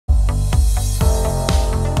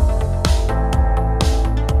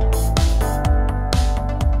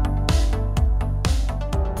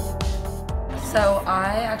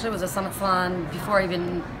actually was a Summit salon before I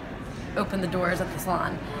even opened the doors at the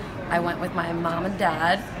salon. I went with my mom and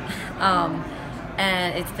dad,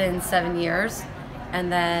 and it's been 7 years.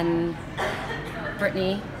 And then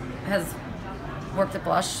Brittany has worked at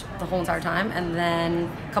Blush the whole entire time, and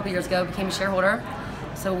then a couple years ago became a shareholder.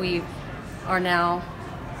 So we are now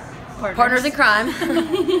partners in crime.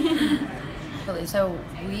 Really, so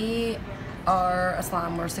we are a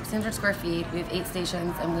salon. We're 1,600 square feet. We have 8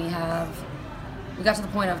 stations, and we got to the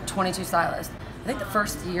point of 22 stylists. I think the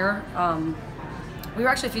first year, we were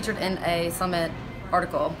actually featured in a Summit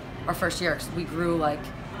article our first year because we grew like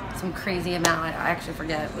some crazy amount. I actually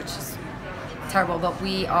forget, which is terrible. But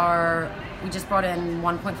we just brought in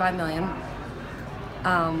 1.5 million,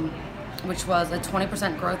 which was a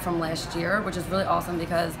 20% growth from last year, which is really awesome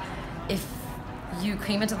because if you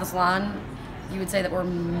came into the salon, you would say that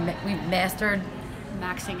we've mastered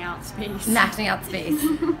maxing out space. Maxing out space.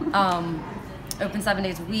 Open 7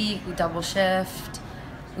 days a week. We double shift.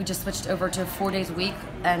 We just switched over to 4 days a week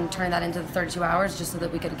and turned that into the 32 hours just so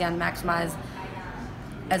that we could again maximize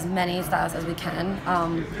as many styles as we can.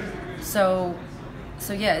 So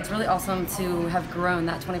yeah, it's really awesome to have grown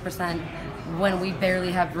that 20% when we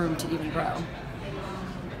barely have room to even grow.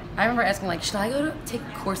 I remember asking, like, should I go to take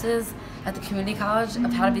courses at the community college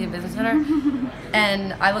of how to be a business owner?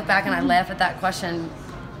 And I look back and I laugh at that question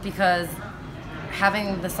because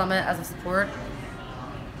having the Summit as a support,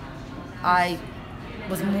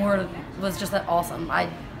 was just that awesome. I,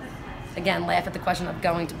 again, laugh at the question of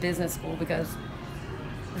going to business school because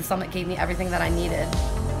the Summit gave me everything that I needed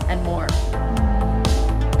and more.